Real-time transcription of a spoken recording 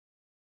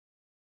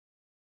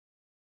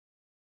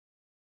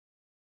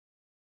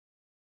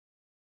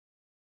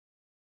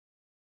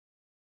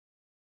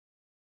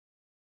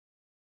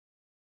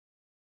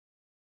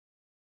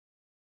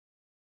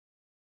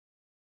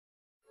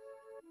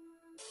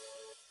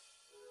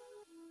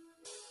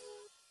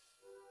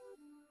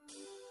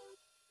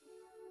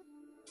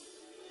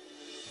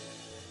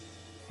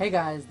Hey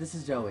guys, this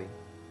is Joey.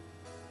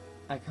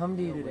 I come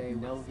to you today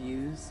with no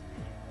views,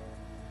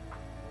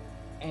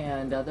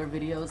 and other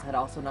videos had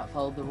also not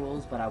followed the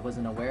rules, but I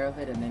wasn't aware of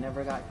it and they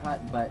never got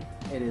cut, but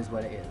it is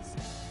what it is.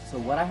 So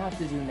what I have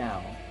to do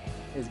now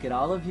is get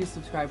all of you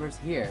subscribers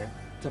here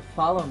to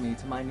follow me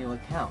to my new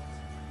account,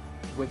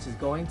 which is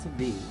going to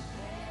be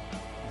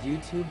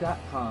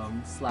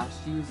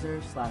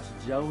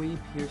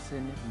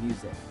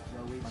youtube.com/user/joeypearsonmusic.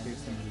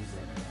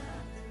 joeypearsonmusic.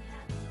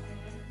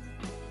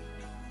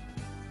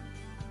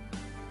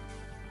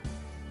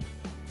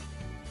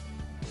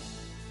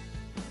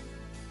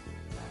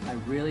 I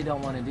really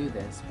don't want to do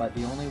this, but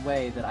the only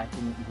way that I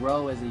can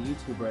grow as a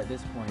YouTuber at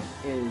this point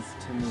is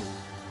to move.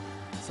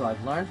 So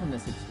I've learned from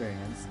this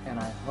experience, and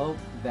I hope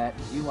that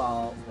you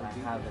all that I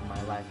have in my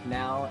life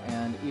now,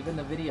 and even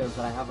the videos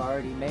that I have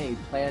already made,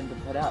 planned to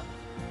put up,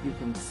 you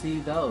can see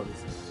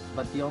those.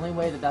 But the only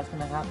way that that's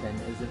going to happen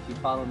is if you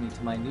follow me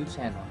to my new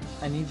channel.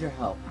 I need your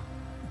help.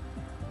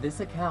 This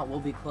account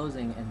will be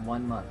closing in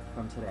 1 month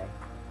from today.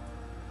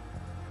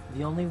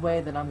 The only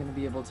way that I'm going to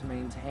be able to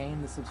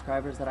maintain the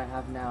subscribers that I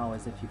have now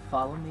is if you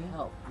follow me,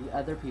 help the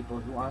other people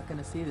who aren't going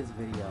to see this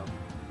video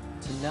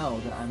to know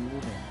that I'm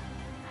moving.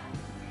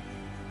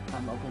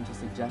 I'm open to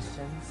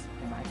suggestions,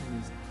 and I can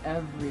use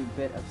every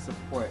bit of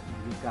support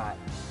you've got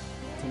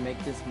to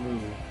make this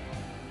move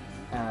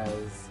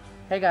as...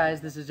 Hey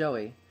guys, this is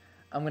Joey.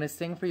 I'm going to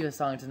sing for you a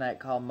song tonight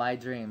called My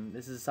Dream.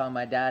 This is a song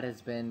my dad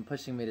has been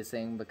pushing me to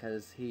sing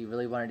because he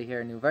really wanted to hear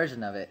a new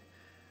version of it.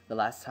 The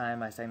last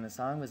time I sang the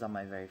song was on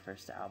my very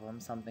first album,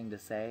 Something to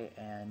Say,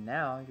 and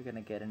now you're going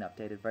to get an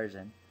updated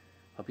version.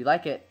 Hope you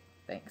like it.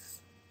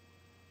 Thanks.